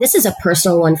This is a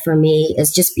personal one for me,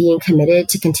 is just being committed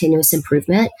to continuous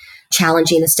improvement,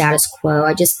 challenging the status quo.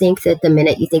 I just think that the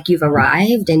minute you think you've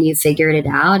arrived and you've figured it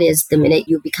out is the minute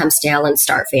you become stale and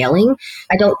start failing.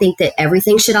 I don't think that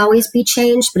everything should always be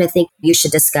changed, but I think you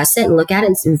should discuss it and look at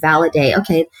it and validate,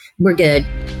 okay, we're good.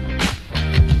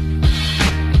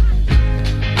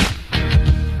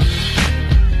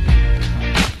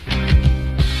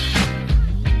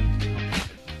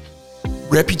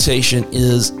 Reputation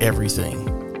is everything.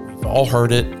 We've all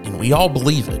heard it and we all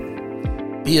believe it.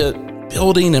 Be it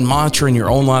building and monitoring your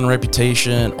online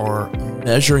reputation or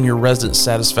measuring your resident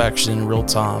satisfaction in real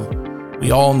time,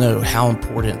 we all know how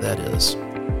important that is.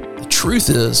 The truth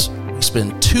is, we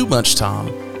spend too much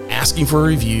time asking for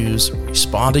reviews,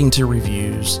 responding to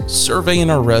reviews, surveying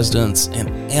our residents,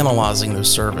 and analyzing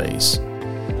those surveys.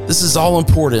 This is all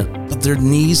important, but there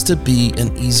needs to be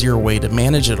an easier way to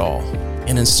manage it all.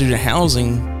 And in student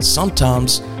housing,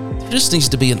 sometimes there just needs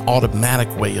to be an automatic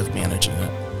way of managing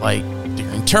it, like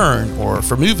during turn or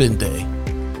for move-in day.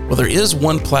 Well, there is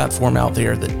one platform out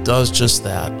there that does just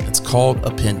that. It's called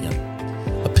Opinion.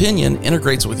 Opinion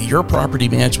integrates with your property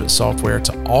management software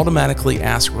to automatically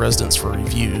ask residents for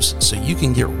reviews so you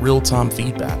can get real-time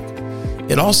feedback.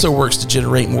 It also works to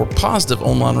generate more positive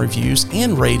online reviews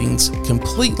and ratings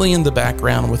completely in the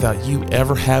background without you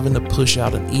ever having to push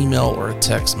out an email or a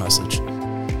text message.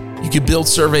 You can build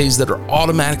surveys that are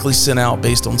automatically sent out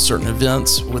based on certain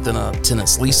events within a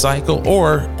tenant's lease cycle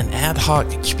or an ad hoc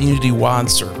community-wide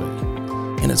survey.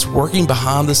 And it's working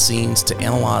behind the scenes to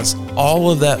analyze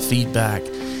all of that feedback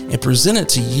and present it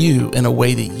to you in a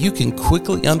way that you can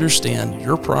quickly understand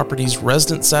your property's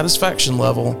resident satisfaction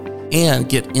level and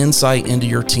get insight into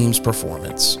your team's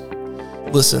performance.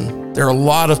 Listen, there are a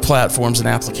lot of platforms and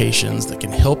applications that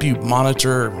can help you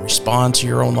monitor and respond to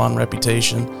your online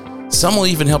reputation. Some will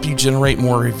even help you generate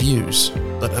more reviews,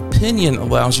 but Opinion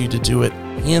allows you to do it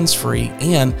hands-free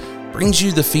and brings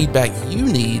you the feedback you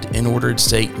need in order to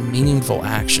take meaningful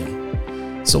action.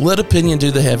 So let Opinion do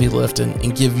the heavy lifting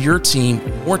and give your team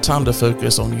more time to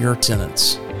focus on your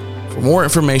tenants. For more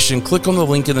information, click on the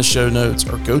link in the show notes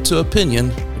or go to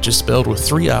Opinion, which is spelled with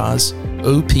 3 I's,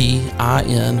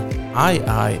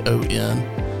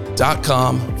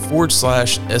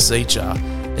 opinion.com/SHI.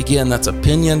 Again, that's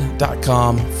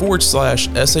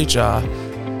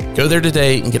opinion.com/SHI. Go there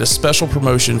today and get a special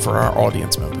promotion for our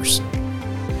audience members.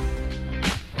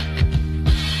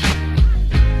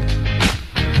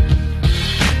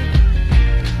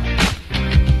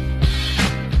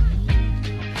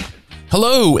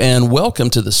 Hello and welcome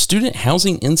to the Student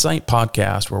Housing Insight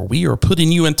Podcast, where we are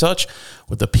putting you in touch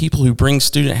with the people who bring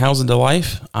student housing to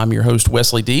life. I'm your host,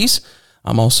 Wesley Dees.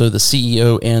 I'm also the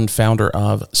CEO and founder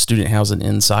of Student Housing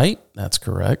Insight. That's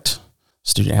correct.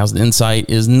 Student Housing Insight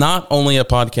is not only a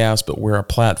podcast, but we're a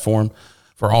platform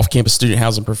for off-campus student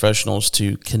housing professionals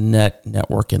to connect,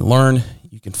 network, and learn.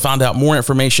 You can find out more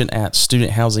information at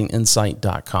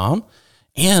studenthousinginsight.com.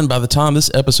 And by the time this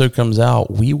episode comes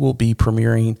out, we will be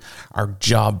premiering our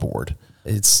job board.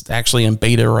 It's actually in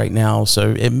beta right now,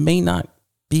 so it may not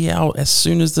be out as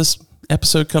soon as this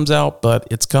episode comes out, but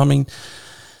it's coming.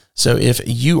 So if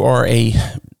you are a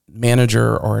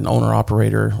manager or an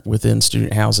owner-operator within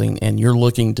student housing and you're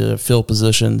looking to fill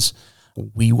positions,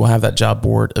 we will have that job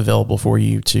board available for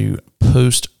you to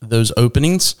post those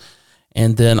openings.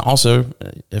 And then also,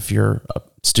 if you're a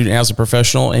student housing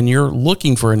professional and you're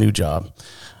looking for a new job,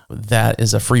 that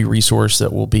is a free resource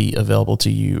that will be available to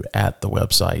you at the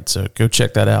website. So go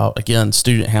check that out. Again,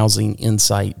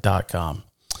 studenthousinginsight.com.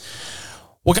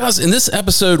 Well, guys, in this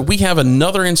episode, we have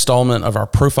another installment of our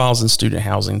Profiles in Student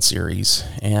Housing series,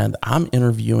 and I'm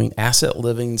interviewing Asset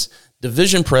Living's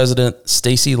Division President,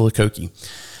 Stacey Lecocke.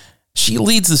 She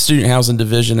leads the student housing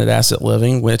division at Asset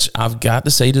Living, which I've got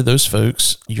to say to those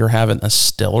folks, you're having a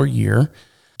stellar year.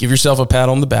 Give yourself a pat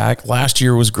on the back. Last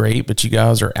year was great, but you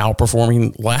guys are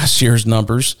outperforming last year's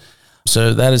numbers.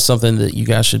 So that is something that you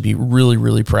guys should be really,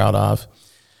 really proud of.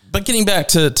 But getting back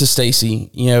to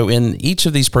Stacey, in each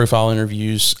of these profile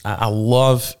interviews, I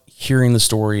love hearing the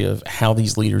story of how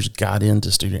these leaders got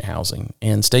into student housing.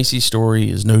 And Stacey's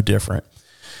story is no different.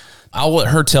 I'll let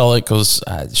her tell it because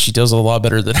she does it a lot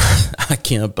better than I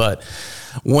can. But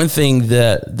one thing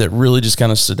that really just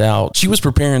kind of stood out, she was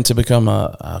preparing to become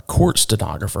a court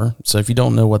stenographer. So if you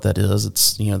don't know what that is,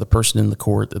 it's the person in the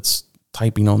court that's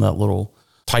typing on that little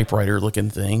typewriter looking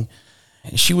thing.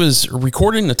 She was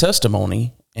recording the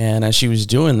testimony. And as she was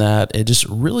doing that, it just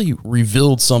really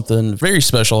revealed something very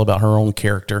special about her own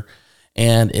character.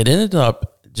 And it ended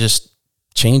up just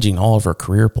changing all of her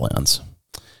career plans.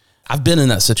 I've been in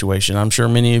that situation. I'm sure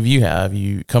many of you have.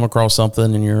 You come across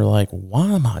something and you're like,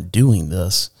 why am I doing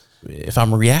this? if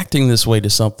I'm reacting this way to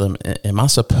something, am I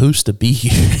supposed to be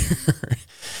here?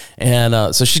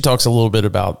 And so she talks a little bit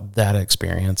about that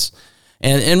experience.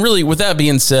 And really, with that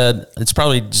being said, it's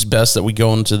probably just best that we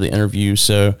go into the interview.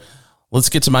 So let's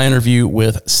get to my interview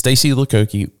with Stacey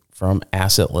Lecocke from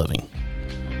Asset Living.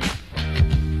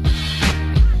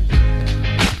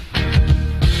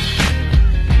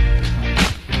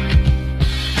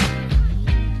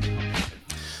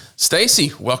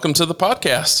 Stacey, welcome to the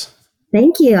podcast.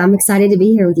 Thank you. I'm excited to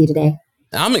be here with you today.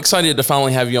 I'm excited to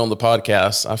finally have you on the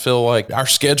podcast. I feel like our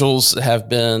schedules have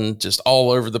been just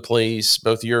all over the place,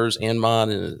 both yours and mine,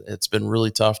 and it's been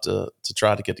really tough to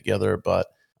try to get together, but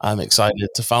I'm excited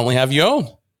to finally have you on.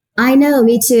 I know,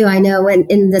 me too. I know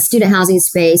in the student housing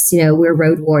space, we're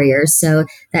road warriors, so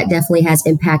that definitely has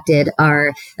impacted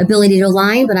our ability to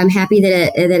align, but I'm happy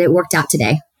that it worked out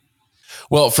today.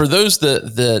 Well, for those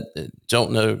that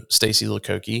don't know Stacey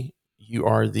Lecocke, you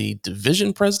are the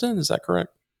division president, is that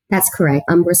correct? That's correct.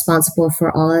 I'm responsible for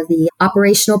all of the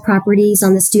operational properties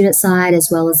on the student side, as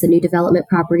well as the new development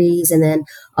properties, and then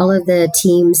all of the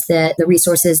teams the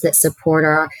resources that support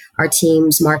our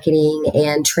team's marketing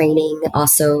and training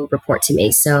also report to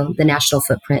me. So the national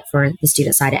footprint for the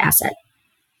student side of Asset.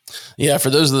 Yeah, for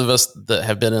those of us that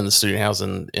have been in the student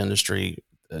housing industry,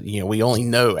 we only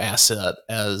know Asset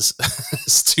as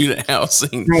student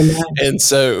housing. I know. And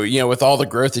so, with all the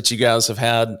growth that you guys have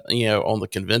had, on the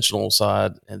conventional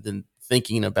side, and then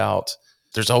thinking about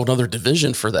there's a whole other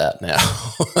division for that now.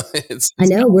 I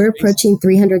know we're approaching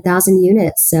 300,000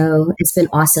 units. So it's been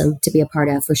awesome to be a part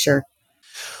of for sure.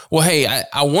 Well, hey,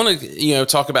 I want to,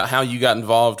 talk about how you got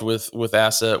involved with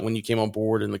Asset when you came on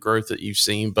board and the growth that you've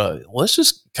seen, but let's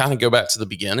just kind of go back to the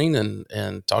beginning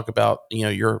and talk about,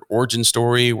 your origin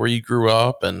story, where you grew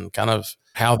up and kind of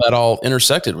how that all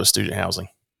intersected with student housing.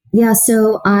 Yeah,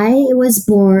 so I was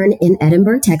born in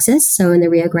Edinburgh, Texas, so in the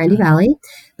Rio Grande Valley,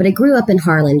 but I grew up in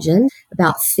Harlingen,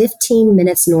 about 15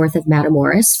 minutes north of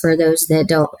Matamoros, for those that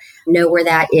don't know where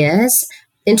that is.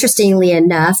 Interestingly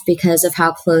enough, because of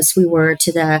how close we were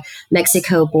to the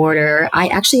Mexico border, I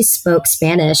actually spoke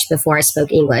Spanish before I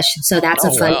spoke English. So that's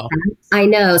a fun fact. I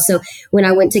know. So when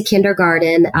I went to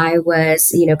kindergarten, I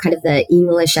was, kind of the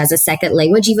English as a second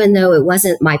language, even though it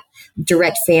wasn't my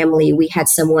direct family. We had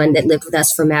someone that lived with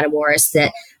us from Matamoros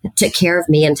that took care of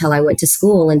me until I went to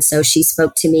school. And so she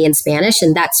spoke to me in Spanish,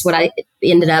 and that's what I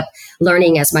ended up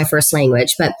learning as my first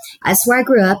language. But that's where I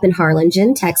grew up, in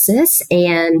Harlingen, Texas.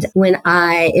 And when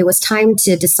it was time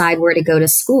to decide where to go to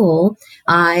school,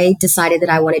 I decided that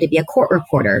I wanted to be a court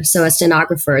reporter. So a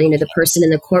stenographer, the person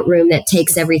in the courtroom that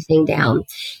takes everything down.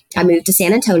 I moved to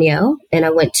San Antonio and I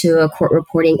went to a court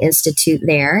reporting institute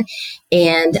there.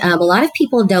 And a lot of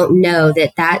people don't know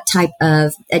that type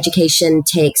of education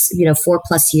takes, 4+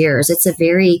 years. It's a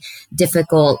very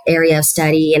difficult area of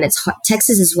study, and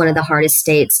Texas is one of the hardest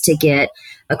states to get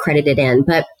accredited in.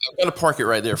 But I'm going to park it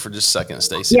right there for just a second,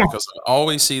 Stacey, because I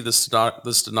always see the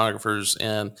stenographers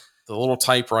and the little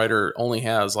typewriter only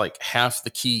has like half the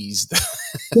keys.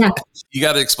 Yeah. You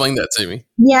got to explain that to me.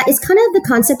 Yeah, it's kind of, the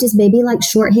concept is maybe like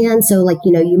shorthand. So like,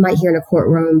 you might hear in a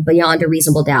courtroom beyond a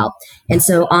reasonable doubt. And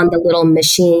so on the little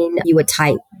machine, you would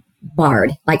type barred,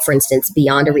 like for instance,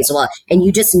 beyond a reasonable doubt. And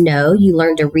you just you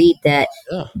learn to read that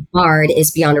barred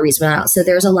is beyond a reasonable doubt. So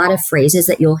there's a lot of phrases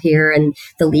that you'll hear in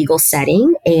the legal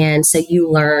setting. And so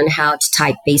you learn how to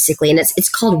type basically, and it's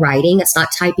called writing. It's not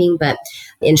typing, but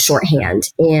in shorthand.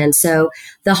 And so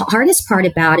the hardest part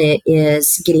about it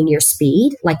is getting your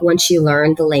speed. Like once you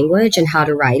learn the language and how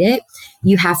to write it,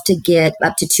 you have to get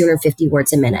up to 250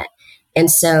 words a minute. And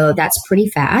so that's pretty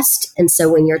fast. And so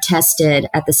when you're tested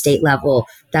at the state level,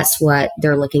 that's what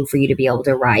they're looking for you to be able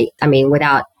to write. I mean,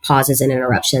 without pauses and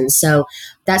interruptions. So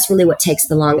that's really what takes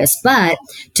the longest. But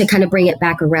to kind of bring it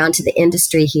back around to the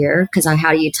industry here, because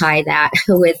how do you tie that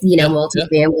with,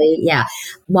 multifamily? Yeah.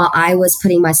 While I was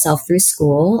putting myself through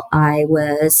school, I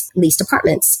was leased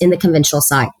apartments in the conventional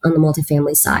side, on the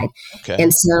multifamily side. Okay.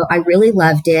 And so I really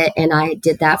loved it. And I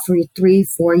did that for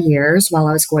 3-4 years while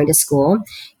I was going to school.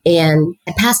 And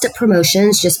I passed up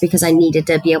promotions just because I needed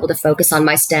to be able to focus on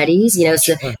my studies,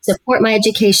 support my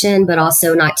education, but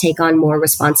also not take on more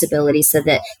responsibility, so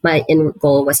that my end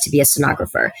goal was to be a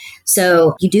stenographer.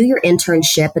 So you do your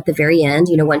internship at the very end.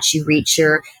 Once you reach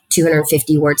your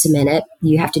 250 words a minute,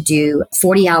 you have to do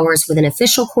 40 hours with an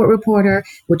official court reporter,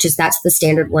 that's the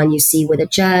standard one you see with a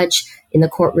judge in the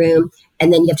courtroom.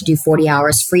 And then you have to do 40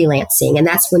 hours freelancing. And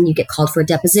that's when you get called for a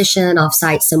deposition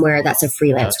offsite somewhere. That's a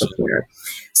freelance reporter.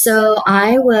 So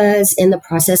I was in the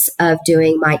process of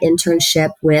doing my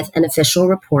internship with an official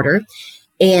reporter.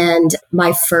 And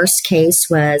my first case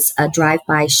was a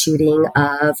drive-by shooting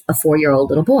of a 4-year-old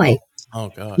little boy. Oh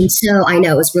gosh. And so I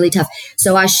know it was really tough.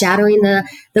 So I was shadowing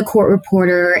the court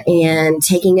reporter and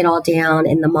taking it all down.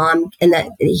 And the mom, and that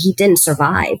he didn't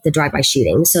survive the drive-by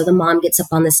shooting. So the mom gets up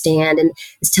on the stand and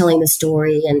is telling the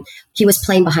story. And he was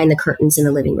playing behind the curtains in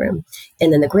the living room.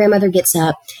 And then the grandmother gets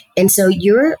up. And so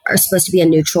are supposed to be a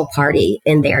neutral party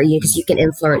in there because you can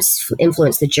influence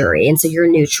the jury. And so you're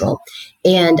neutral.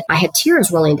 And I had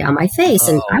tears rolling down my face.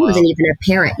 And Oh I wow. wasn't even a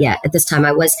parent yet at this time.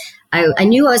 I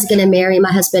knew I was going to marry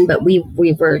my husband, but we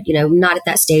were, not at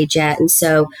that stage yet. And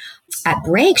so at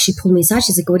break, she pulled me aside.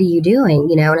 She's like, "What are you doing?"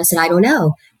 And I said, "I don't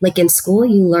know." Like in school,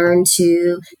 you learn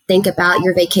to think about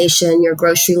your vacation, your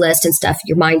grocery list and stuff.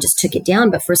 Your mind just took it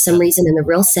down. But for some reason in the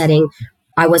real setting,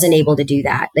 I wasn't able to do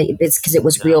that. It's because it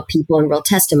was real people and real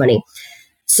testimony.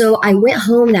 So I went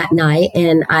home that night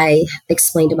and I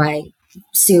explained to my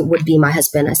soon would be my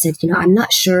husband. I said, "I'm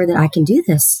not sure that I can do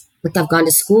this. Like I've gone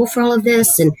to school for all of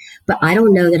this, but I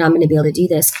don't know that I'm going to be able to do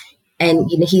this."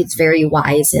 And he's very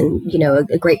wise and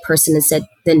a great person, and said,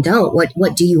 "Then don't.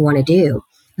 What do you want to do?"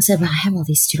 I said, "Well, I have all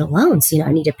these student loans.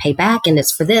 I need to pay back, and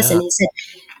it's for this." Yeah. And he said,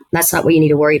 "That's not what you need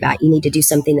to worry about. You need to do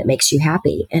something that makes you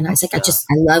happy." And I was like, I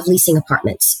love leasing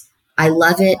apartments. I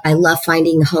love it. I love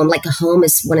finding a home. Like a home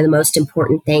is one of the most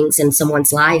important things in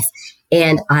someone's life.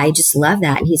 And I just love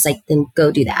that. And he's like, "Then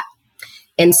go do that."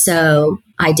 And so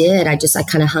I did. I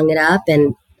kind of hung it up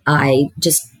and I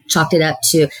just chalked it up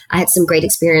to, I had some great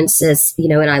experiences,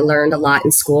 and I learned a lot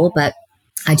in school, but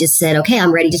I just said, "Okay,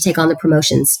 I'm ready to take on the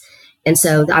promotions." And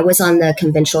so I was on the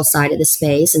conventional side of the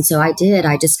space. And so I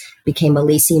just became a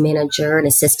leasing manager, an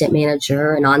assistant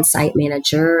manager, an on-site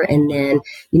manager, and then,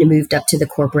 moved up to the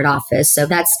corporate office. So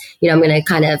that's, I'm going to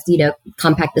kind of,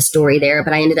 compact the story there,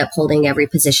 but I ended up holding every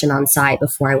position on site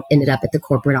before I ended up at the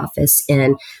corporate office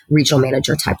in regional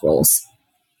manager type roles.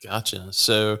 Gotcha.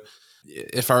 So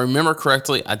if I remember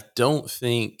correctly, I don't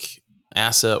think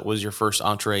Asset was your first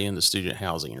entree into student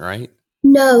housing, right?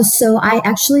 No, so I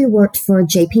actually worked for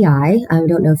JPI. I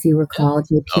don't know if you Yeah. recall Oh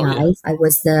yeah. JPI. I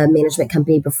was the management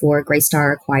company before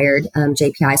Greystar acquired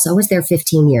JPI. So I was there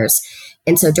 15 years.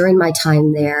 And so during my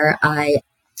time there, I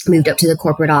moved up to the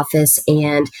corporate office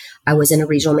and I was in a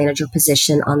regional manager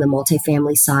position on the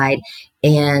multifamily side.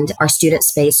 And our student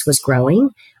space was growing.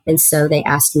 And so they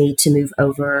asked me to move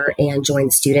over and join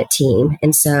the student team.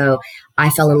 And so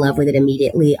I fell in love with it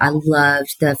immediately. I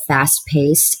loved the fast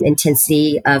paced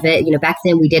intensity of it. Back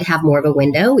then we did have more of a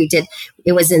window.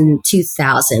 It was in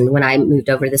 2000 when I moved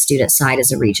over to the student side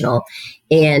as a regional.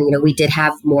 And, we did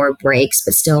have more breaks,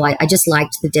 but still I just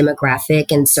liked the demographic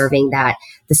and serving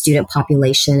the student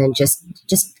population and just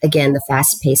again, the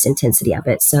fast paced intensity of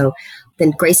it. So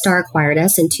then Greystar acquired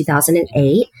us in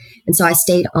 2008. And so I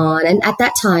stayed on. And at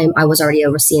that time, I was already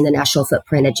overseeing the national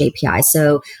footprint at JPI.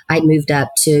 So I moved up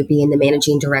to being the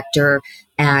managing director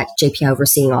at JPI,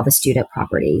 overseeing all the student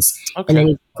properties. Okay. And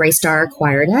then Greystar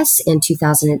acquired us in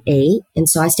 2008. And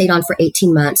so I stayed on for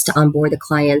 18 months to onboard the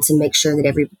clients and make sure that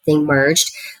everything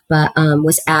merged, but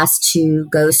was asked to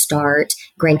go start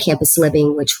Grand Campus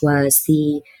Living, which was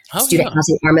the student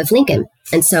housing arm of Lincoln.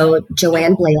 And so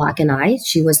Joanne Blaylock and I,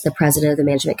 she was the president of the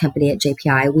management company at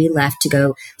JPI, we left to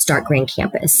go start Grand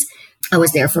Campus. I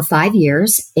was there for 5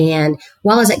 years. And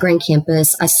while I was at Grand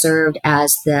Campus, I served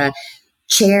as the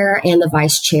chair and the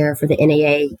vice chair for the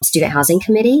NAA Student Housing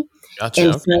Committee. Gotcha.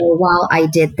 And so while I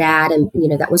did that, and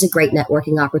that was a great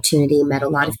networking opportunity, met a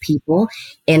lot of people.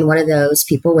 And one of those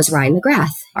people was Ryan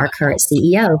McGrath, our current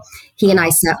CEO. He and I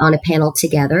sat on a panel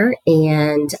together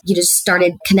and you just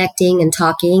started connecting and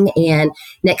talking. And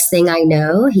next thing I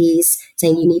know, he's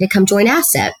saying, "You need to come join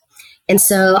Asset." And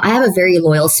so I have a very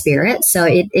loyal spirit. So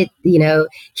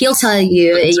he'll tell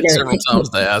you, several times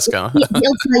they ask, huh? he'll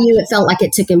tell you it felt like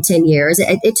it took him 10 years.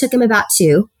 It took him about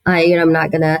 2. I'm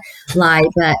not going to lie,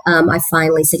 but I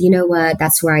finally said, "You know what,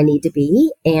 that's where I need to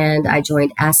be." And I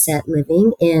joined Asset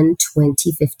Living in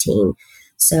 2015.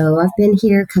 So I've been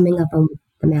here coming up on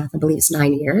the math, I believe it's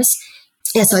 9 years.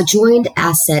 Yeah, so I joined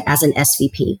Asset as an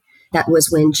SVP. That was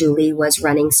when Julie was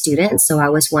running students. So I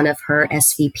was one of her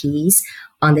SVPs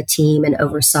on the team and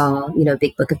oversaw,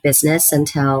 big book of business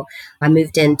until I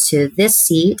moved into this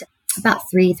seat about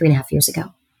 3.5 years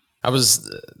ago. I was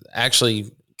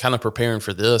actually kind of preparing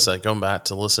for this, going back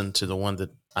to listen to the one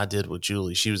that I did with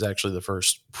Julie. She was actually the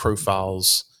first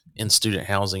profiles in student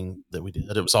housing that we did.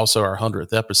 It was also our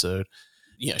 100th episode.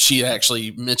 She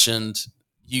actually mentioned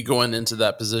you going into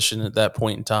that position at that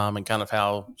point in time and kind of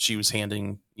how she was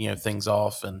handing, things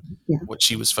off and what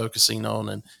she was focusing on.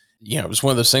 And, it was one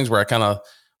of those things where I kind of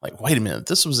like, wait a minute,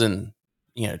 this was in,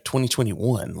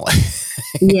 2021. Like,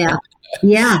 Yeah.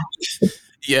 Yeah.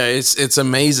 Yeah. It's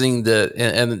amazing that,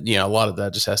 and, a lot of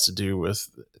that just has to do with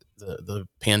the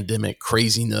pandemic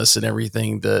craziness and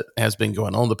everything that has been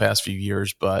going on the past few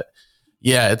years. But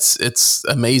yeah, it's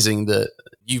amazing that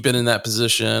you've been in that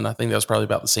position. I think that was probably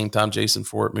about the same time Jason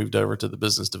Fort moved over to the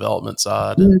business development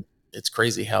side. And it's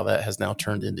crazy how that has now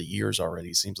turned into years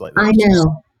already. Seems like that I was just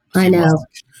know. a I few know.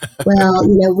 months.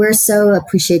 Well, we're so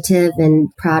appreciative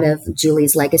and proud of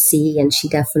Julie's legacy. And she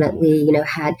definitely,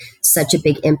 had such a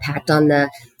big impact on the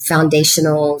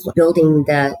foundational building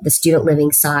the student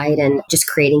living side and just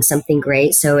creating something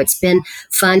great. So it's been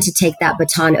fun to take that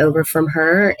baton over from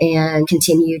her and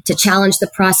continue to challenge the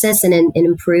process and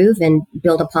improve and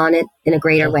build upon it in a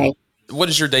greater way. What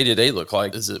does your day-to-day look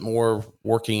like? Is it more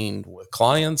working with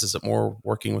clients? Is it more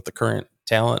working with the current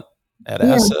talent at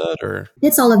Asset, or?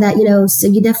 It's all of that, so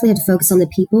you definitely have to focus on the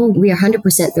people. We are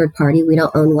 100% third party. We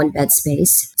don't own one bed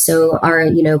space. So our,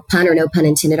 pun or no pun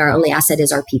intended, our only asset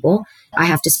is our people. I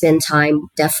have to spend time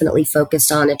definitely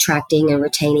focused on attracting and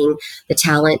retaining the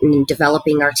talent and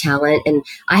developing our talent. And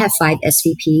I have 5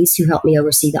 SVPs who help me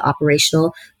oversee the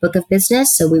operational book of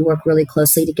business. So we work really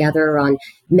closely together on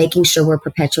making sure we're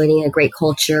perpetuating a great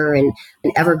culture and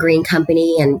an evergreen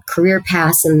company and career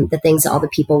paths and the things that all the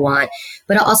people want.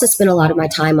 But I also spend a lot of my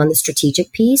time on the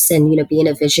strategic piece and, being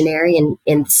a visionary and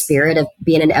in the spirit of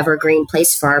being an evergreen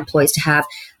place for our employees to have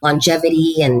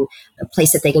longevity and a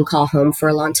place that they can call home for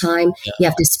a long time. Yeah. You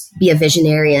have to be a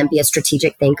visionary and be a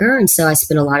strategic thinker. And so I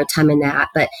spend a lot of time in that.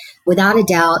 But without a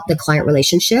doubt, the client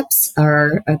relationships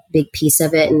are a big piece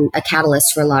of it and a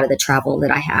catalyst for a lot of the travel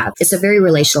that I have. It's a very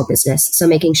relational business. So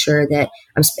making sure that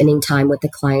I'm spending time with the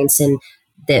clients and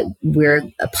that we're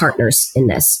partners in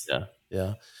this. Yeah.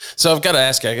 Yeah. So I've got to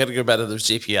ask you, I got to go back to those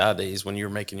JPI days when you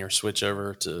were making your switch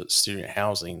over to student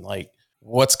housing. Like,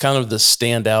 what's kind of the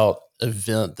standout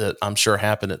event that I'm sure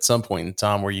happened at some point in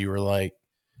time where you were like,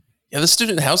 yeah, the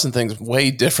student housing thing's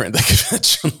way different than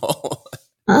conventional?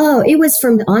 Oh, it was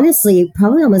from honestly,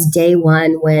 probably almost day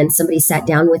one when somebody sat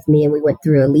down with me and we went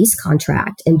through a lease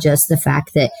contract and just the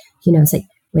fact that, it's like,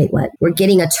 wait, what? We're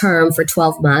getting a term for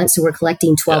 12 months. So we're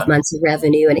collecting 12 months of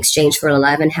revenue in exchange for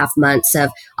 11 half months of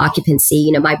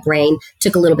occupancy. My brain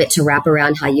took a little bit to wrap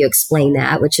around how you explain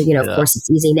that, which, of course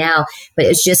it's easy now, but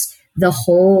it's just the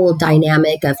whole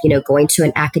dynamic of, going to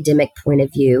an academic point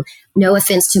of view. No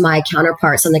offense to my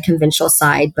counterparts on the conventional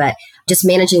side, but just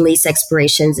managing lease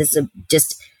expirations is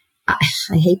I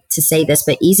hate to say this,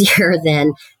 but easier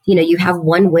than, you have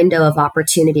one window of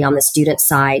opportunity on the student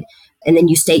side. And then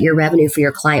you state your revenue for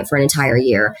your client for an entire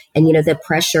year. And, the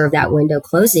pressure of that window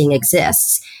closing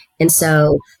exists. And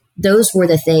so those were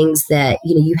the things that,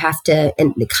 you have to,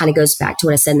 and it kind of goes back to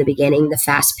what I said in the beginning, the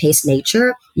fast paced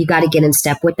nature. You got to get in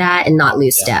step with that and not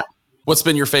lose step. What's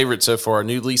been your favorite so far?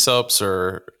 New lease ups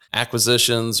or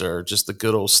acquisitions or just the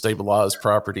good old stabilized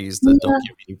properties that don't give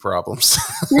you any problems?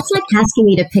 That's like asking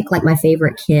me to pick like my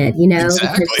favorite kid,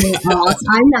 Exactly.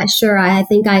 I'm not sure. I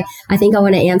think I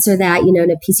want to answer that, in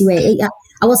a PC way.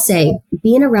 I will say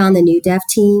being around the new dev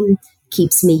team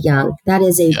keeps me young. That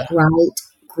is a bright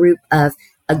group of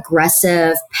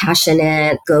aggressive,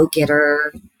 passionate,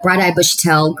 go-getter, bright-eyed,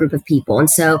 bushy-tailed group of people. And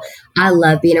so I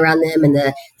love being around them, and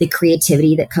the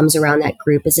creativity that comes around that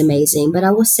group is amazing. But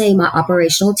I will say my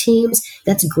operational teams,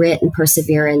 that's grit and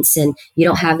perseverance, and you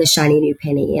don't have the shiny new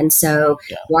penny. And so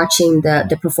watching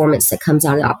the performance that comes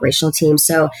out of the operational team.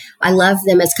 So I love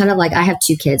them. It's kind of like I have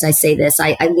 2 kids. I say this.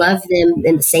 I love them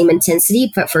in the same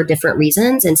intensity, but for different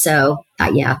reasons. And so,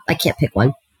 I can't pick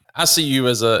one. I see you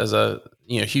as a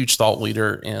huge thought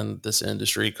leader in this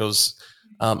industry because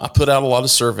I put out a lot of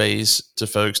surveys to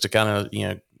folks to kind of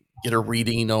get a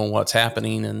reading on what's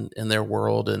happening in their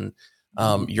world, and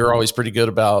you're always pretty good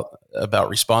about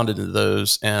responding to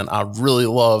those, and I really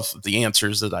love the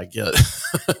answers that I get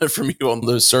from you on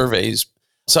those surveys.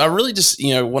 So I really just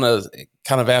want to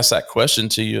kind of ask that question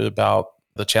to you about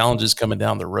the challenges coming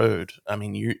down the road. I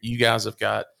mean, you guys have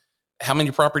got how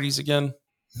many properties again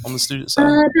on the student side?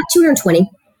 About 220.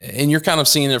 And you're kind of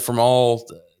seeing it from all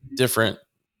different,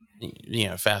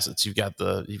 facets. You've got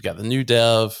the new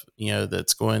dev,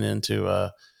 that's going into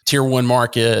a tier 1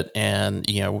 market and,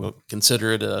 we'll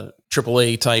consider it a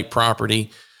AAA type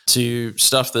property, to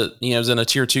stuff that, is in a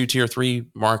tier 2, tier 3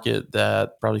 market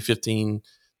that probably 15,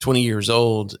 20 years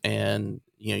old. And,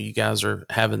 you guys are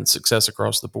having success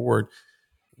across the board.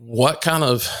 What kind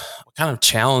of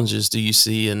challenges do you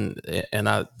see? And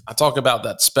I talk about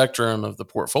that spectrum of the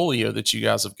portfolio that you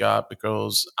guys have got,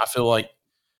 because I feel like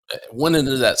one end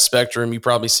of that spectrum, you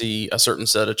probably see a certain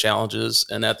set of challenges.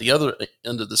 And at the other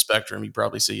end of the spectrum, you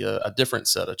probably see a different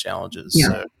set of challenges.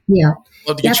 Yeah.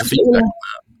 Love to get your feedback on that.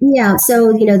 Yeah.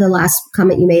 So, the last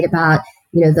comment you made about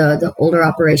the older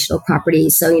operational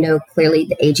properties. So, clearly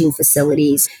the aging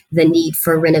facilities, the need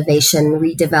for renovation,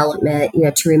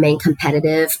 redevelopment, to remain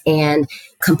competitive and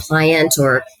compliant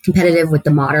or competitive with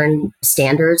the modern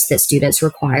standards that students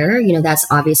require. That's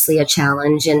obviously a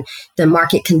challenge, and the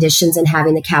market conditions and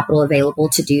having the capital available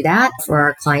to do that for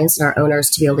our clients and our owners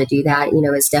to be able to do that,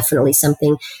 is definitely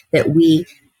something that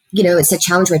it's a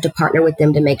challenge. We have to partner with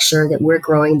them to make sure that we're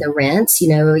growing the rents,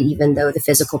 even though the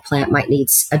physical plant might need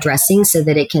addressing, so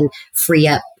that it can free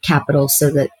up capital so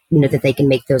that, that they can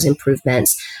make those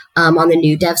improvements. On the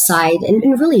new dev side, and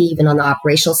really even on the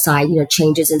operational side,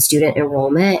 changes in student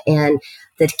enrollment. And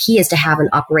the key is to have an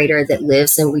operator that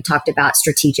lives, and we talked about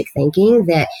strategic thinking,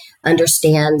 that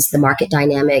understands the market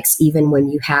dynamics, even when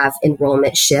you have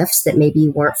enrollment shifts that maybe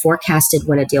weren't forecasted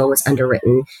when a deal was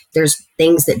underwritten. There's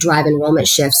things that drive enrollment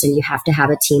shifts, and you have to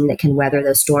have a team that can weather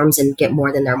those storms and get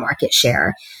more than their market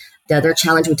share. The other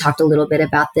challenge, we talked a little bit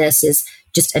about this, is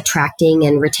just attracting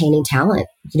and retaining talent.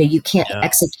 You can't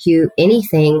execute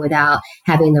anything without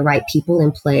having the right people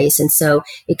in place. And so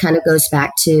it kind of goes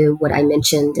back to what I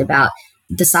mentioned about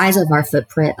the size of our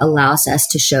footprint allows us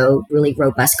to show really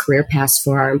robust career paths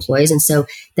for our employees. And so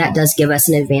that does give us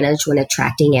an advantage when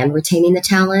attracting and retaining the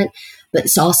talent, but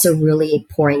it's also really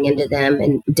pouring into them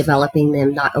and developing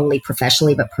them not only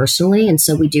professionally, but personally. And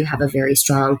so we do have a very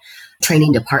strong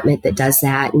training department that does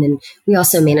that. And then we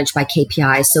also manage by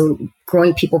KPIs. So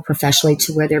growing people professionally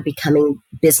to where they're becoming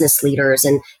business leaders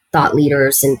and thought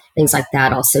leaders and things like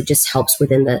that also just helps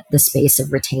within the space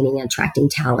of retaining and attracting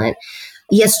talent.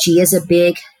 ESG is a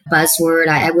big buzzword.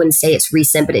 I wouldn't say it's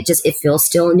recent, but it feels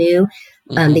still new.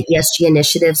 The ESG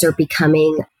initiatives are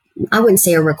becoming, I wouldn't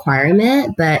say a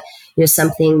requirement, but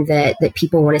something that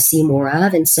people want to see more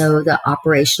of. And so the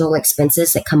operational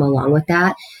expenses that come along with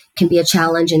that can be a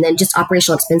challenge. And then just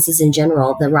operational expenses in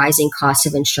general, the rising cost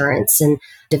of insurance and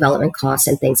development costs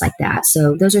and things like that.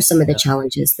 So those are some of the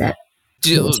challenges that.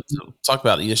 Talk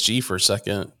about ESG for a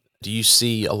second. Do you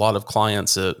see a lot of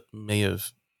clients that may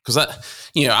have, because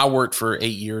I worked for 8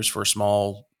 years for a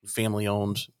small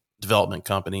family-owned development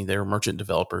company. They were merchant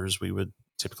developers. We would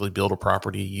typically build a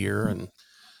property a year and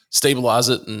stabilize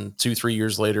it, and 2-3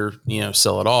 years later,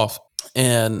 sell it off.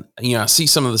 And I see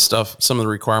some of the stuff, some of the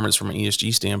requirements from an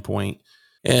ESG standpoint,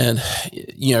 and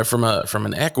from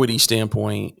an equity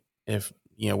standpoint, if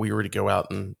we were to go out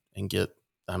and get,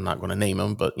 I'm not going to name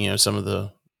them, but some of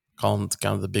the, call them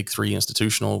kind of the big three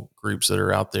institutional groups that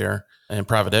are out there and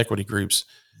private equity groups.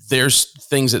 There's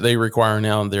things that they require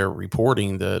now in their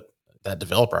reporting that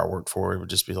developer I worked for, it would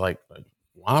just be like,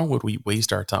 why would we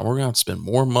waste our time? We're going to have to spend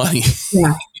more money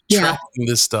tracking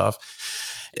this stuff.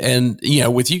 And,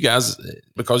 with you guys,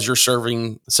 because you're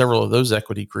serving several of those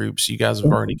equity groups, you guys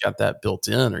have already got that built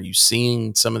in. Are you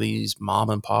seeing some of these mom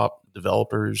and pop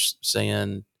developers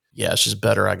saying, yeah, it's just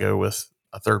better I go with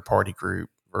a third party group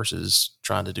versus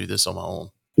trying to do this on my own?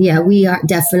 Yeah, we are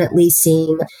definitely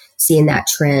seeing that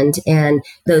trend, and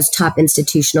those top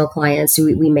institutional clients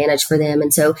we manage for them.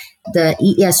 And so the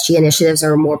ESG initiatives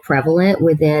are more prevalent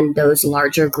within those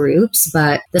larger groups,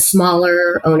 but the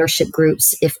smaller ownership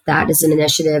groups, if that is an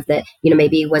initiative that,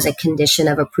 maybe was a condition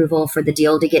of approval for the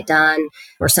deal to get done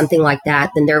or something like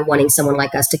that, then they're wanting someone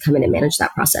like us to come in and manage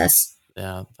that process.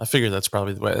 Yeah, I figure that's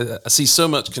probably the way. I see so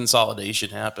much consolidation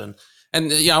happen.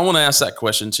 And I want to ask that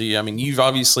question to you. I mean, you've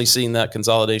obviously seen that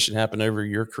consolidation happen over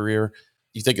your career.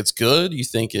 Do you think it's good?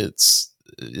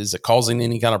 Is it causing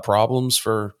any kind of problems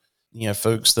for,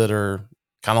 folks that are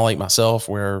kind of like myself,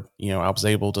 where, I was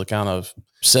able to kind of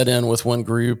set in with one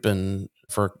group and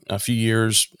for a few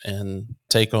years and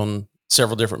take on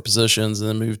several different positions and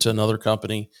then move to another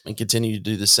company and continue to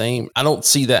do the same. I don't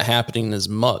see that happening as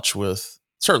much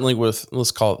certainly with,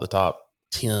 let's call it the top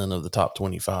 10 of the top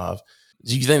 25.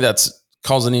 Do you think that's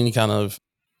causing any kind of,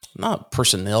 not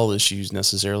personnel issues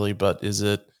necessarily, but is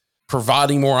it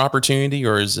providing more opportunity,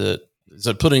 or is it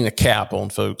putting a cap on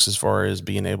folks as far as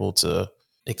being able to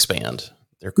expand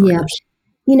their careers?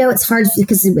 Yeah. It's hard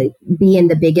because being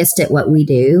the biggest at what we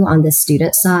do on the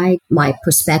student side, my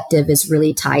perspective is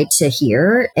really tied to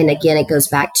here. And again, it goes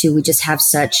back to, we just have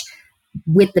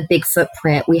with the big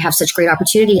footprint, we have such great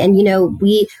opportunity. And,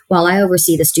 while I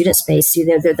oversee the student space,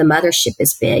 the mothership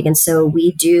is big. And so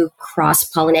we do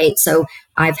cross-pollinate. So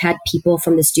I've had people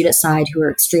from the student side who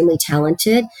are extremely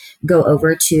talented go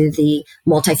over to the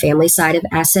multifamily side of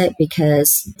asset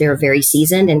because they're very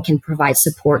seasoned and can provide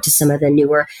support to some of the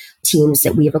newer teams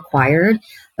that we've acquired.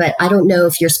 But I don't know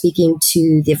if you're speaking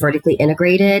to the vertically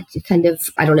integrated kind of,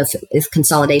 I don't know if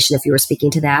consolidation, if you were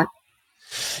speaking to that.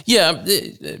 Yeah,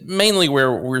 mainly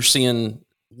where we're seeing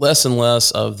less and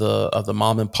less of the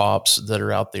mom and pops that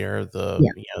are out there,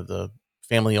 the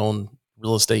family owned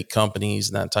real estate companies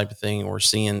and that type of thing. We're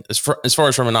seeing as far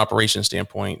as from an operation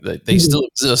standpoint that they Mhm. still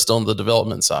exist on the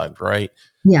development side, right?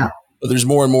 Yeah. But there's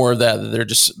more and more of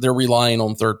that they're relying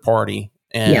on third party.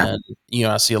 Yeah. And,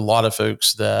 I see a lot of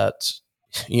folks that,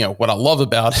 what I love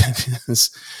about it is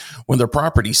when their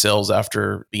property sells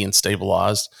after being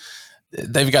stabilized,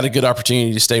 they've got a good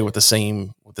opportunity to stay with the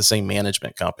same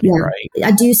management company, Yeah. right?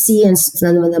 I do see in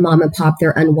some of the mom and pop,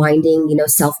 they're unwinding,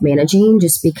 self-managing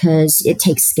just because it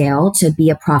takes scale to be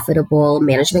a profitable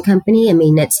management company. I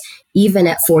mean, it's even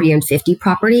at 40 and 50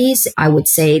 properties, I would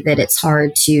say that it's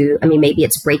hard to, maybe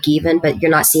it's break even, but you're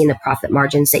not seeing the profit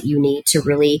margins that you need to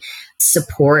really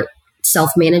support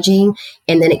self-managing.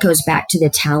 And then it goes back to the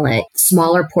talent.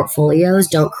 Smaller portfolios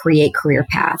don't create career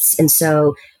paths. And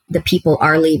so the people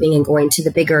are leaving and going to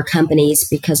the bigger companies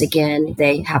because, again,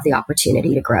 they have the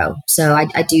opportunity to grow. So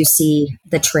I do see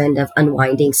the trend of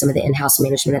unwinding some of the in-house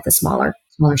management at the smaller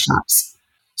shops.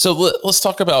 So let's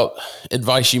talk about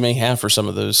advice you may have for some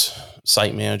of those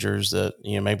site managers that,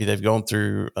 maybe they've gone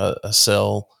through a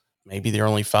sell. Maybe they're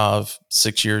only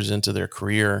 5-6 years into their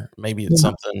career. Maybe it's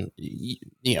something,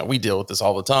 we deal with this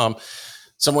all the time.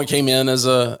 Someone came in as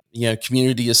a,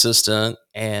 community assistant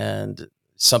and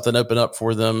something opened up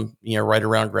for them, right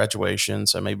around graduation.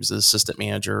 So maybe it's an assistant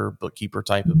manager, bookkeeper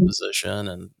type of position.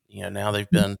 And, now they've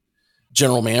been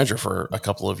general manager for a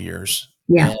couple of years.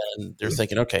 Yeah. And they're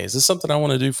thinking, okay, is this something I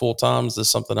want to do full time? Is this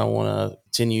something I want to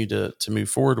continue to move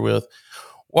forward with?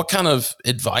 What kind of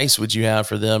advice would you have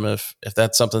for them if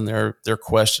that's something they're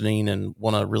questioning and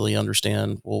want to really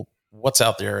understand, well, what's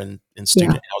out there in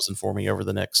student housing for me over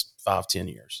the next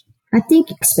 5-10 years? I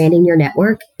think expanding your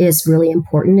network is really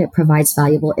important. It provides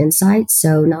valuable insights.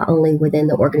 So not only within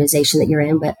the organization that you're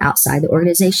in, but outside the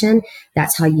organization,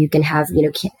 that's how you can have,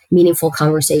 meaningful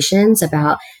conversations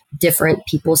about different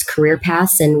people's career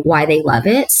paths and why they love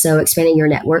it. So expanding your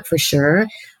network for sure.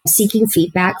 Seeking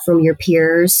feedback from your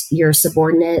peers, your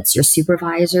subordinates, your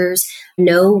supervisors.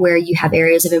 Know where you have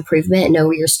areas of improvement, know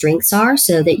where your strengths are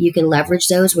so that you can leverage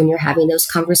those when you're having those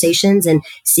conversations and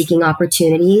seeking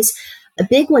opportunities. A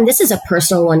big one, this is a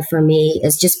personal one for me,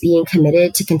 is just being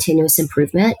committed to continuous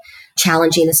improvement,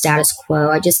 challenging the status quo.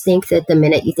 I just think that the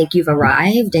minute you think you've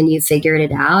arrived and you've figured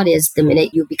it out is the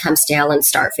minute you become stale and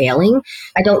start failing.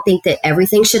 I don't think that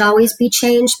everything should always be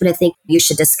changed, but I think you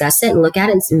should discuss it and look at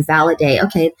it and validate,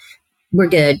 okay, we're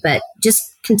good, but just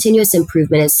continuous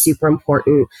improvement is super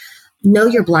important. Know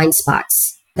your blind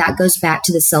spots. That goes back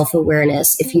to the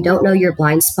self-awareness. If you don't know your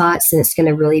blind spots, then it's going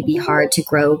to really be hard to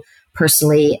grow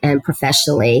personally and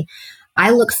professionally. I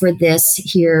look for this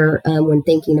here when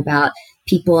thinking about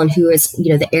people and who is,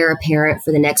 the heir apparent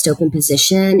for the next open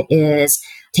position is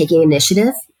taking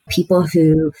initiative. People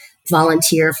who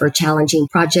volunteer for challenging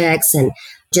projects and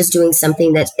just doing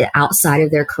something that's outside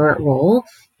of their current role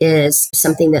is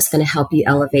something that's going to help you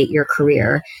elevate your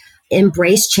career.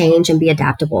 Embrace change and be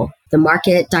adaptable. The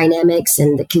market dynamics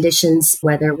and the conditions,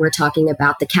 whether we're talking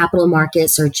about the capital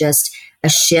markets or just a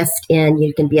shift in,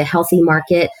 you can be a healthy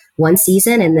market one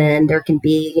season and then there can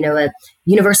be, a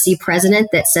university president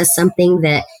that says something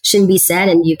that shouldn't be said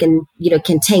and you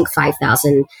can tank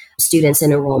 5,000 students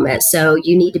in enrollment. So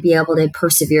you need to be able to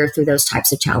persevere through those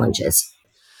types of challenges.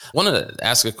 I wanted to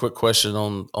ask a quick question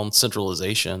on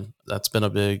centralization. That's been a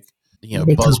big, Big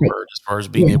buzzword topic. as far as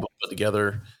being able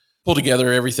to pull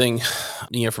together everything,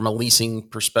 from a leasing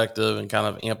perspective and kind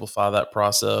of amplify that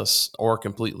process or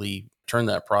completely turn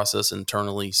that process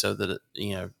internally so that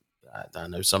it, I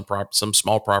know some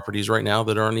small properties right now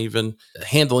that aren't even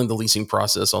handling the leasing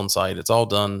process on site. It's all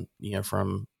done,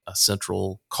 from a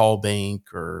central call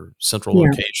bank or central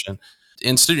location.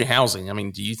 In student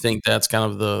housing, do you think that's kind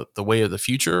of the way of the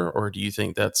future, or do you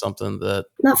think that's something that...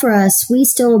 Not for us. We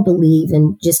still believe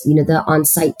in just, the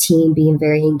on-site team being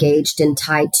very engaged and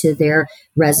tied to their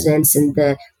residents and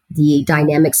the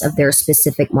dynamics of their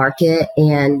specific market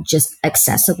and just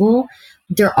accessible.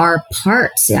 There are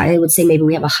parts, I would say maybe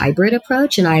we have a hybrid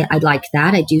approach, and I like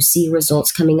that. I do see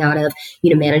results coming out of,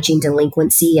 managing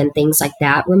delinquency and things like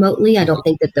that remotely. I don't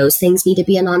think that those things need to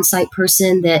be an on-site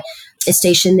person that is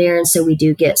stationed there. And so we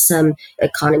do get some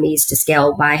economies to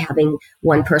scale by having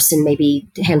one person maybe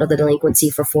handle the delinquency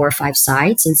for 4 or 5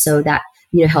 sites. And so that,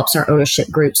 helps our ownership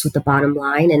groups with the bottom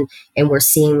line. And we're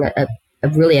seeing a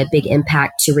really a big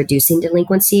impact to reducing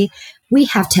delinquency. We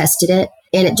have tested it.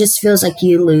 And it just feels like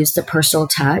you lose the personal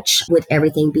touch with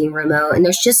everything being remote. And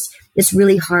it's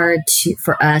really hard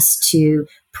for us to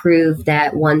prove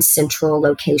that one central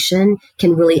location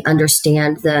can really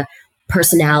understand the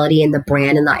personality and the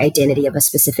brand and the identity of a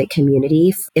specific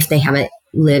community if they haven't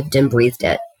lived and breathed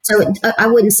it. So I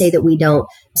wouldn't say that we don't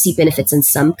see benefits in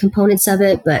some components of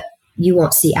it, but you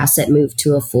won't see asset move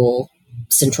to a full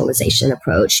centralization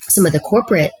approach. Some of the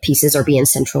corporate pieces are being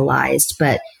centralized,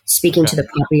 but speaking to the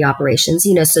property operations,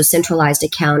 so centralized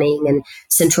accounting and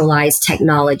centralized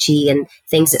technology and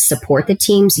things that support the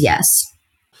teams, yes.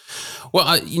 Well,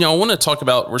 I want to talk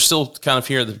about, we're still kind of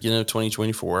here at the beginning of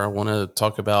 2024. I want to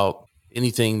talk about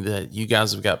anything that you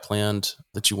guys have got planned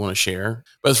that you want to share,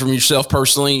 both from yourself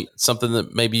personally, something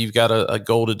that maybe you've got a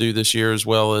goal to do this year, as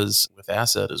well as with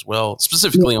asset as well,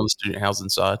 specifically on the student housing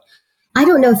side. I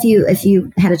don't know if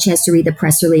you had a chance to read the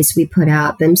press release we put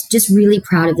out, but I'm just really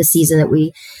proud of the season that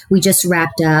we just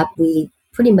wrapped up. We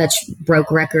pretty much broke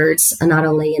records, not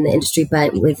only in the industry,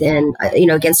 but within,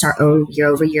 against our own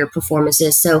year-over-year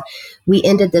performances. So we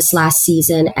ended this last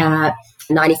season at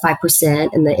 95%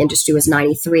 and the industry was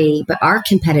 93, but our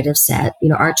competitive set,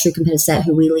 our true competitive set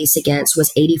who we lease against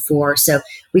was 84. So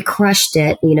we crushed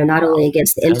it, not only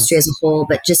against the industry as a whole,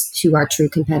 but just who our true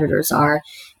competitors are,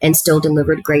 and still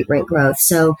delivered great rent growth.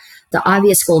 So the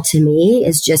obvious goal to me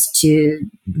is just to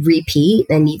repeat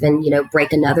and even,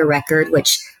 break another record,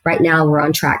 which right now we're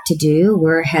on track to do.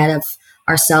 We're ahead of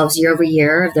ourselves year over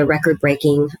year of the record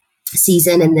breaking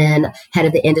season, and then ahead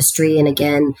of the industry. And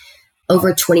again,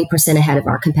 over 20% ahead of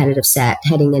our competitive set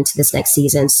heading into this next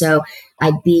season. So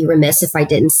I'd be remiss if I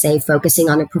didn't say focusing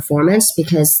on the performance,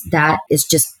 because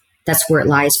that's where it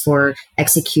lies for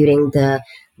executing the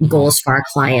goals for our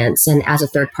clients. And as a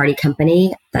third party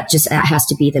company, that has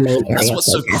to be the main area. That's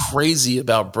what's so crazy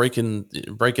about breaking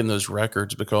those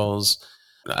records, because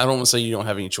I don't want to say you don't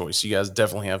have any choice. You guys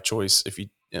definitely have choice if you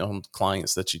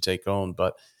clients that you take on.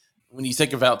 But when you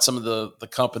think about some of the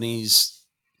companies,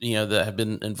 that have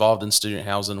been involved in student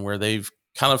housing, where they've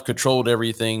kind of controlled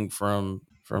everything from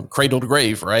cradle to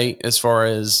grave, right? As far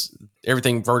as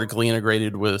everything vertically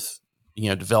integrated with,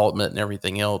 development and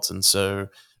everything else. And so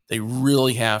they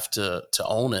really have to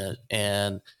own it.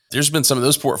 And there's been some of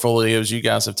those portfolios you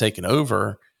guys have taken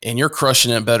over, and you're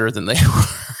crushing it better than they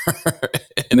were.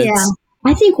 Yeah.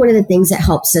 I think one of the things that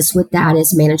helps us with that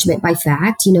is management by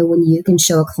fact. When you can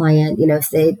show a client,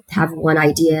 if they have one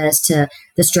idea as to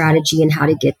the strategy and how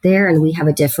to get there, and we have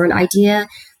a different idea,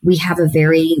 we have a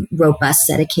very robust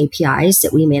set of KPIs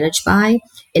that we manage by.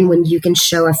 And when you can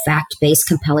show a fact-based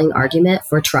compelling argument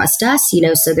for trust us,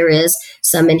 so there is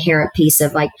some inherent piece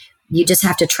of like, you just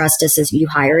have to trust us as you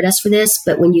hired us for this.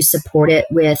 But when you support it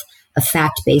with a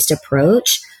fact-based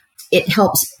approach, it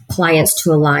helps clients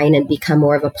to align and become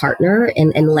more of a partner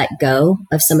and let go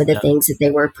of some of the things that they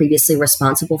were previously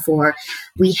responsible for.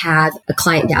 We have a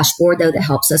client dashboard, though, that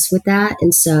helps us with that.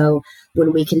 And so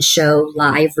when we can show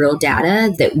live, real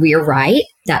data that we're right,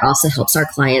 that also helps our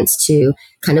clients to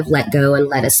kind of let go and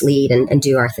let us lead and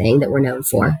do our thing that we're known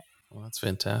for. Well, that's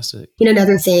fantastic.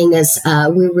 Another thing is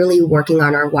we're really working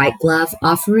on our white glove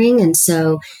offering. And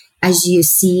so as you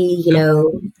see,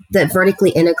 the vertically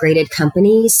integrated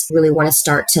companies really want to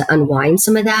start to unwind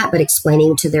some of that, but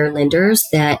explaining to their lenders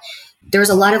that there's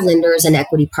a lot of lenders and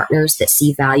equity partners that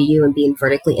see value in being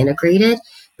vertically integrated.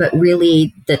 But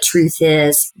really, the truth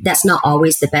is that's not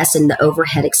always the best, and the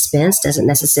overhead expense doesn't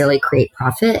necessarily create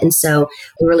profit. And so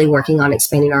we're really working on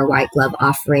expanding our white glove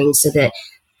offering so that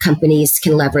companies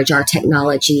can leverage our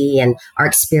technology and our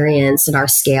experience and our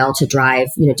scale to drive,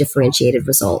 differentiated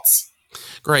results.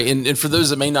 Great. And for those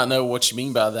that may not know what you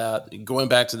mean by that, going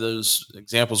back to those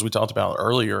examples we talked about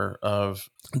earlier of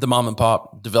the mom and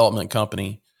pop development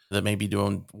company that may be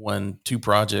doing 1-2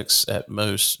 projects at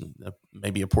most,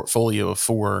 maybe a portfolio of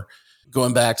 4,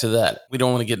 going back to that, we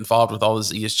don't want to get involved with all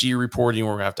this ESG reporting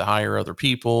where we have to hire other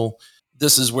people.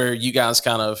 This is where you guys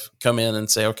kind of come in and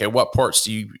say, okay, what parts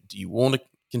do you want to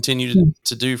continue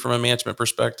to do from a management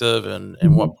perspective, and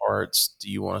what parts do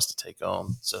you want us to take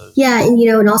on? So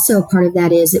and also a part of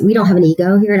that is that we don't have an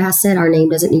ego here at Asset. Our name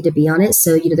doesn't need to be on it.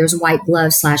 So there's white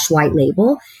glove / white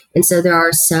label, and so there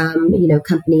are some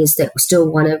companies that still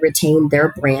want to retain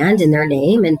their brand and their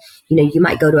name, and you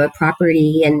might go to a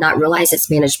property and not realize it's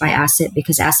managed by Asset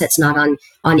because Asset's not on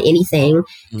anything.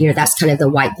 That's kind of the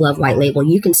white glove, white label.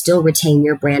 You can still retain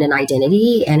your brand and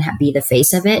identity and be the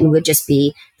face of it, and would just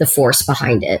be the force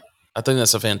behind it. I think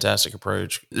that's a fantastic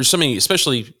approach. There's so many,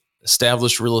 especially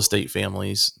established real estate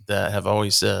families, that have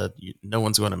always said no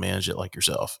one's going to manage it like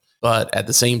yourself. But at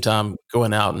the same time,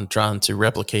 going out and trying to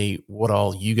replicate what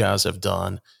all you guys have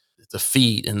done, it's a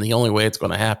feat. And the only way it's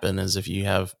going to happen is if you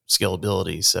have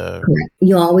scalability. So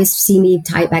you'll always see me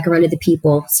tie it back around to the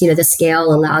people. So, the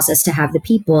scale allows us to have the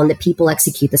people, and the people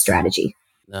execute the strategy.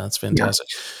 No, that's fantastic.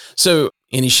 Yeah. So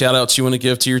any shout outs you want to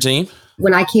give to your team?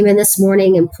 When I came in this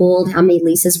morning and pulled how many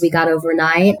leases we got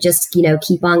overnight, just,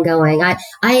 keep on going. I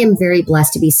am very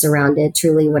blessed to be surrounded.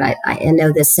 Truly, I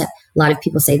know this, a lot of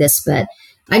people say this, but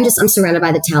I'm surrounded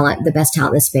by the best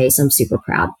talent in the space. I'm super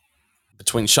proud.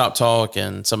 Between Shop Talk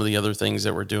and some of the other things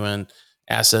that we're doing,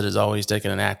 Asset is always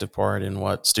taking an active part in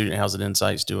what Student Housing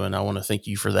Insight's doing. I want to thank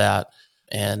you for that.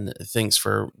 And thanks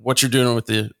for what you're doing with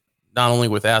not only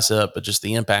with Asset, but just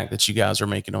the impact that you guys are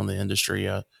making on the industry.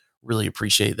 I really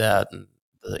appreciate that. And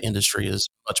the industry is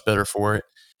much better for it.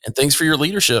 And thanks for your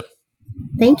leadership.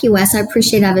 Thank you, Wes. I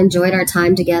appreciate it. I've enjoyed our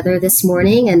time together this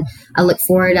morning, and I look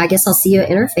forward. I guess I'll see you at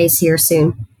Interface here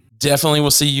soon. Definitely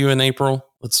will see you in April.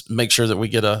 Let's make sure that we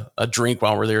get a drink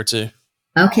while we're there too.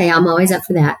 Okay, I'm always up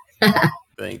for that.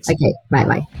 Thanks. Okay,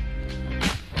 bye-bye.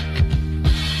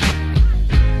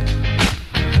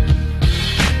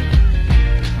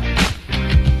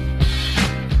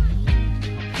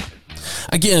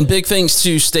 Again, big thanks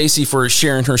to Stacey for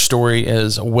sharing her story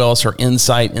as well as her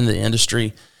insight in the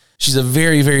industry. She's a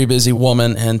very, very busy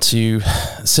woman, and to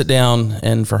sit down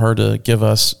and for her to give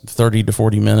us 30 to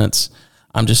 40 minutes,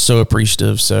 I'm just so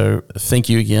appreciative. So thank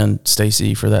you again,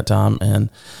 Stacey, for that time, and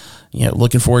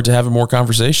looking forward to having more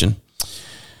conversation.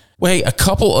 Well, hey, a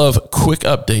couple of quick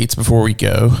updates before we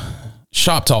go.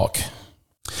 Shop Talk.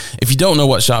 If you don't know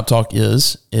what Shop Talk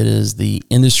is, it is the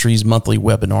industry's monthly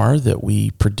webinar that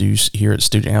we produce here at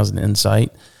Student Housing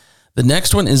Insight. The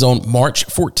next one is on March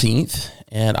 14th,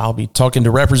 and I'll be talking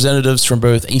to representatives from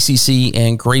both ACC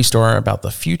and Greystar about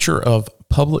the future of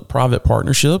public-private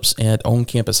partnerships and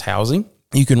on-campus housing.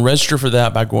 You can register for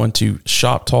that by going to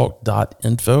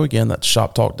shoptalk.info. Again, that's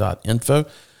shoptalk.info.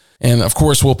 And of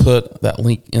course, we'll put that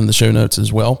link in the show notes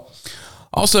as well.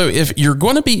 Also, if you're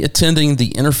going to be attending the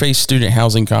Interface Student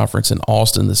Housing Conference in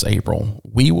Austin this April,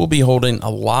 we will be holding a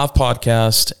live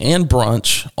podcast and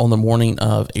brunch on the morning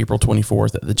of April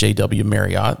 24th at the JW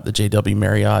Marriott. The JW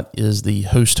Marriott is the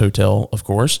host hotel, of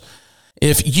course.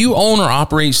 If you own or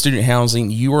operate student housing,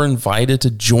 you are invited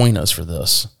to join us for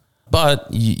this. But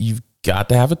you've got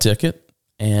to have a ticket,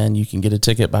 and you can get a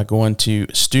ticket by going to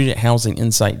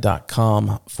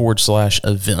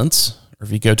studenthousinginsight.com/events. Or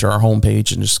if you go to our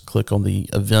homepage and just click on the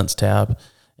events tab,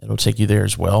 it'll take you there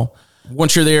as well.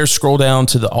 Once you're there, scroll down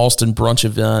to the Austin brunch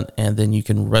event, and then you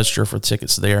can register for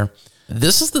tickets there.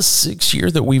 This is the 6th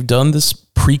year that we've done this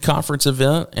pre-conference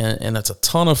event, and it's a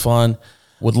ton of fun.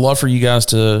 Would love for you guys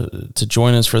to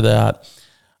join us for that.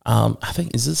 I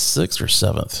think, is this 6th or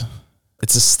 7th?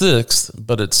 It's the 6th,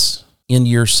 but it's in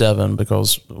year 7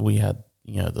 because we had,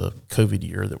 the COVID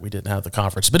year that we didn't have the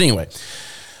conference. But anyway,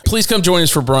 please come join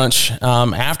us for brunch.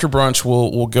 After brunch,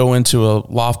 we'll go into a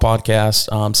live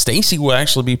podcast. Stacey will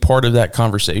actually be part of that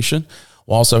conversation.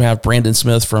 We'll also have Brandon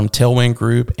Smith from Tailwind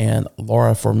Group and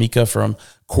Laura Formica from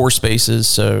Core Spaces.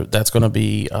 So that's going to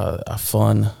be a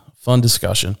fun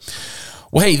discussion.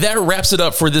 Well, hey, that wraps it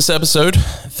up for this episode.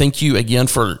 Thank you again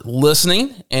for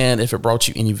listening. And if it brought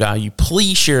you any value,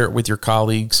 please share it with your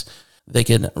colleagues. They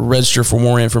can register for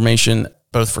more information,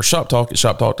 both for Shop Talk at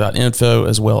shoptalk.info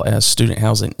as well as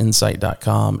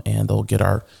studenthousinginsight.com, and they'll get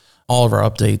all of our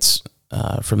updates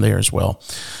from there as well.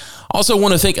 Also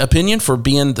want to thank Opinion for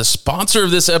being the sponsor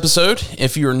of this episode.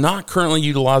 If you're not currently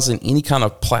utilizing any kind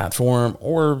of platform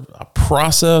or a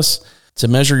process to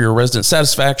measure your resident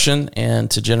satisfaction and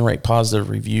to generate positive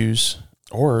reviews,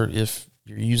 or if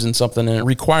you're using something and it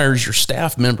requires your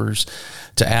staff members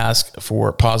to ask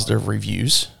for positive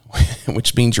reviews,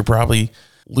 which means you're probably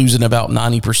losing about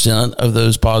 90% of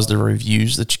those positive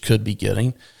reviews that you could be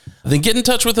getting, then get in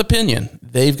touch with Opinion.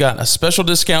 They've got a special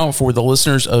discount for the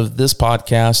listeners of this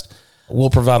podcast. We'll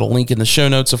provide a link in the show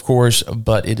notes, of course,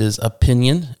 but it is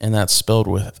Opinion, and that's spelled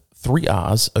with 3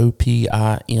 I's,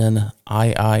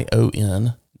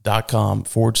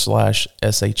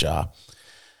 opinion.com/SHI.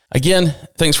 Again,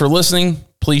 thanks for listening.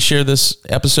 Please share this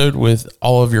episode with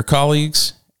all of your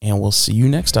colleagues, and we'll see you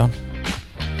next time.